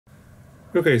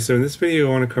Okay, so in this video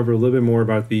I want to cover a little bit more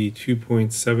about the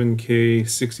 2.7K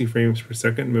 60 frames per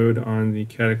second mode on the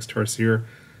Caddx Tarsier.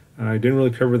 I didn't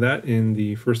really cover that in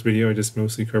the first video, I just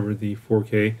mostly covered the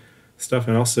 4K stuff,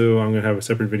 and also I'm going to have a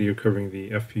separate video covering the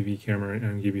FPV camera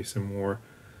and give you some more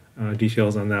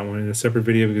details on that one in a separate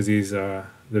video because the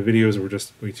videos were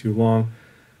just way too long.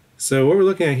 So what we're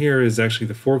looking at here is actually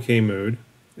the 4K mode,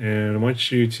 and I want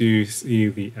you to see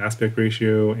the aspect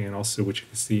ratio and also what you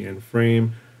can see in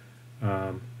frame.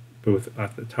 Both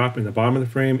at the top and the bottom of the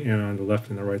frame and on the left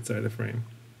and the right side of the frame.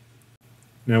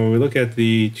 Now when we look at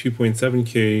the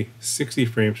 2.7K 60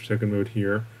 frames per second mode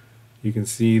here, you can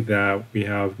see that we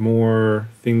have more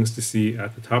things to see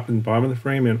at the top and bottom of the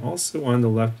frame and also on the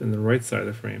left and the right side of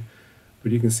the frame.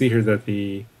 But you can see here that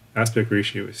the aspect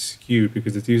ratio is skewed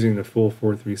because it's using the full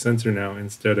 4:3 sensor now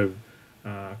instead of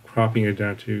cropping it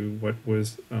down to what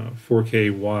was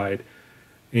 4K wide.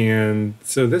 And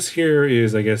so this here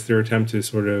is, I guess, their attempt to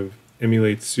sort of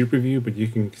emulate Superview, but you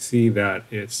can see that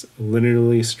it's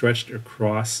linearly stretched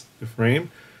across the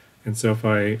frame. And so if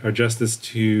I adjust this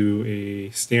to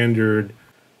a standard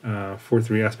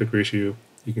 4:3 aspect ratio,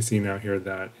 you can see now here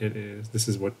that this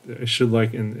is what it should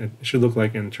look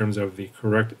like in terms of the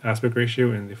correct aspect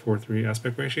ratio and the 4:3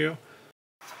 aspect ratio.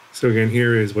 So again,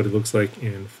 here is what it looks like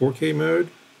in 4K mode.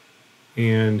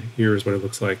 And here's what it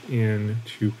looks like in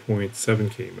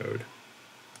 2.7K mode.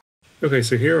 Okay,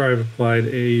 so here I've applied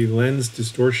a lens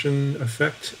distortion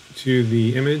effect to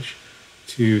the image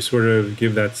to sort of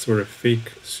give that sort of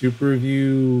fake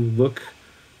Superview look.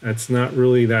 It's not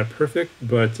really that perfect,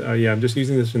 but yeah, I'm just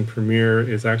using this in Premiere.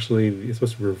 It's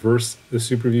supposed to reverse the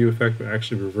Superview effect, but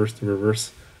actually reverse the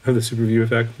reverse of the Superview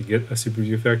effect to get a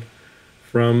Superview effect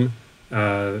from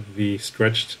the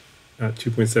stretched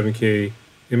 2.7K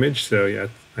image. So yeah,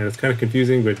 it's kind of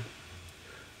confusing, but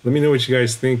let me know what you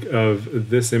guys think of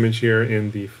this image here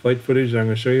in the flight footage that I'm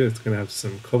going to show you. It's going to have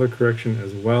some color correction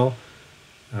as well.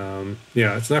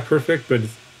 Yeah, it's not perfect, but it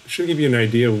should give you an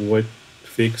idea of what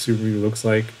fake Superview looks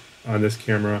like on this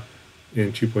camera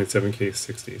in 2.7K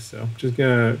 60. So just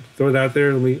gonna throw it out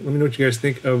there. Let me know what you guys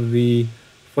think of the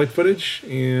flight footage,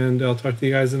 and I'll talk to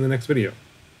you guys in the next video.